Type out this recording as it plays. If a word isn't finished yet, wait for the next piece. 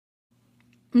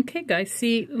Okay, guys,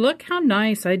 see, look how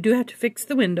nice. I do have to fix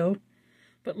the window,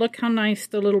 but look how nice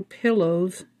the little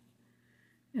pillows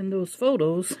and those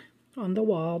photos on the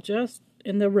wall, just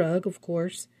in the rug, of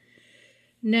course.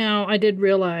 Now, I did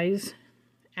realize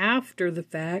after the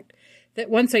fact that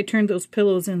once I turned those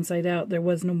pillows inside out, there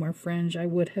was no more fringe. I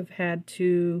would have had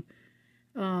to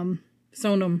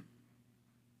sew them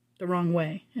the wrong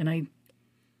way, and I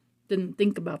didn't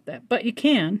think about that. But you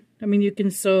can. I mean, you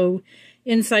can sew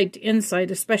inside to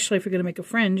inside, especially if you're going to make a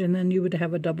fringe, and then you would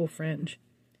have a double fringe.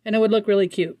 And it would look really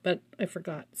cute, but I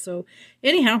forgot. So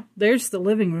anyhow, there's the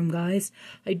living room, guys.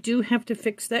 I do have to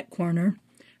fix that corner.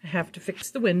 I have to fix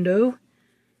the window.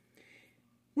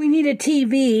 We need a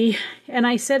TV, and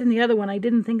I said in the other one, I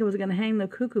didn't think I was going to hang the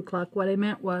cuckoo clock. What I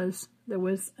meant was there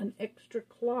was an extra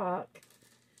clock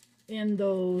in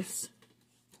those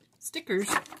stickers,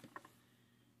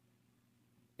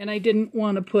 and I didn't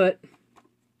want to put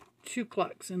two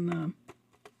clocks in the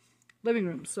living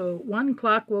room. So one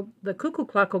clock the cuckoo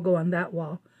clock will go on that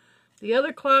wall. The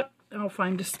other clock, I'll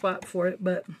find a spot for it,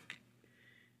 but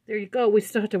there you go. We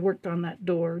still have to work on that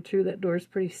door too. That door is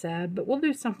pretty sad, but we'll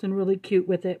do something really cute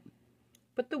with it.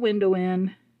 Put the window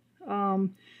in,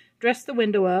 dress the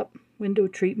window up, window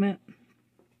treatment,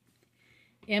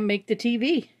 and make the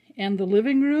TV. And the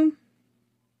living room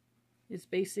is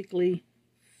basically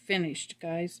finished,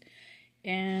 guys.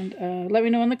 And let me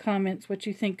know in the comments what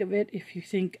you think of it. If you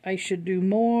think I should do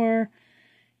more.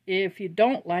 If you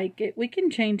don't like it, we can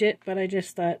change it. But I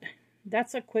just thought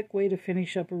that's a quick way to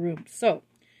finish up a room. So,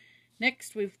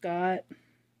 next we've got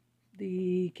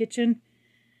the kitchen.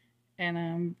 And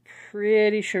I'm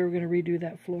pretty sure we're going to redo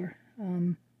that floor.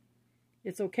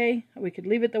 It's okay. We could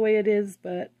leave it the way it is.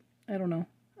 But I don't know.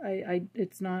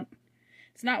 It's not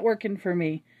working for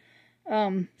me.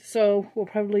 So we'll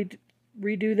probably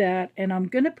redo that, and I'm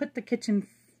gonna put the kitchen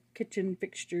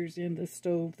fixtures in, the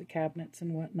stove, the cabinets,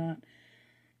 and whatnot.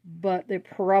 But they're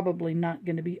probably not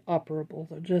going to be operable.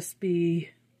 They'll just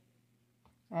be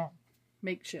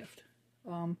makeshift.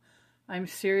 I'm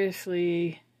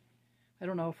seriously, I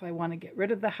don't know if I want to get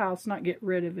rid of the house, not get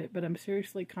rid of it, but I'm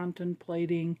seriously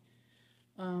contemplating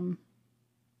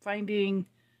finding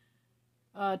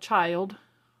a child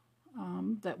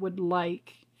that would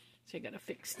like. So I gotta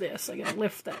fix this. I gotta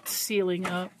lift that ceiling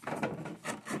up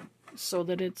so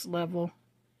that it's level.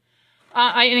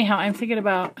 Anyhow, I'm thinking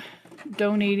about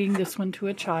donating this one to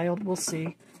a child. We'll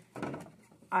see.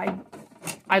 I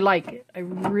like it. I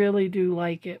really do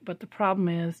like it. But the problem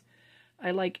is,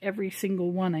 I like every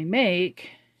single one I make,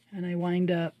 and I wind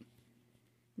up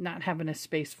not having a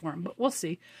space for them. But we'll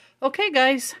see. Okay,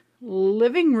 guys.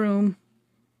 Living room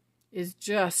is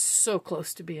just so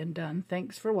close to being done.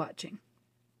 Thanks for watching.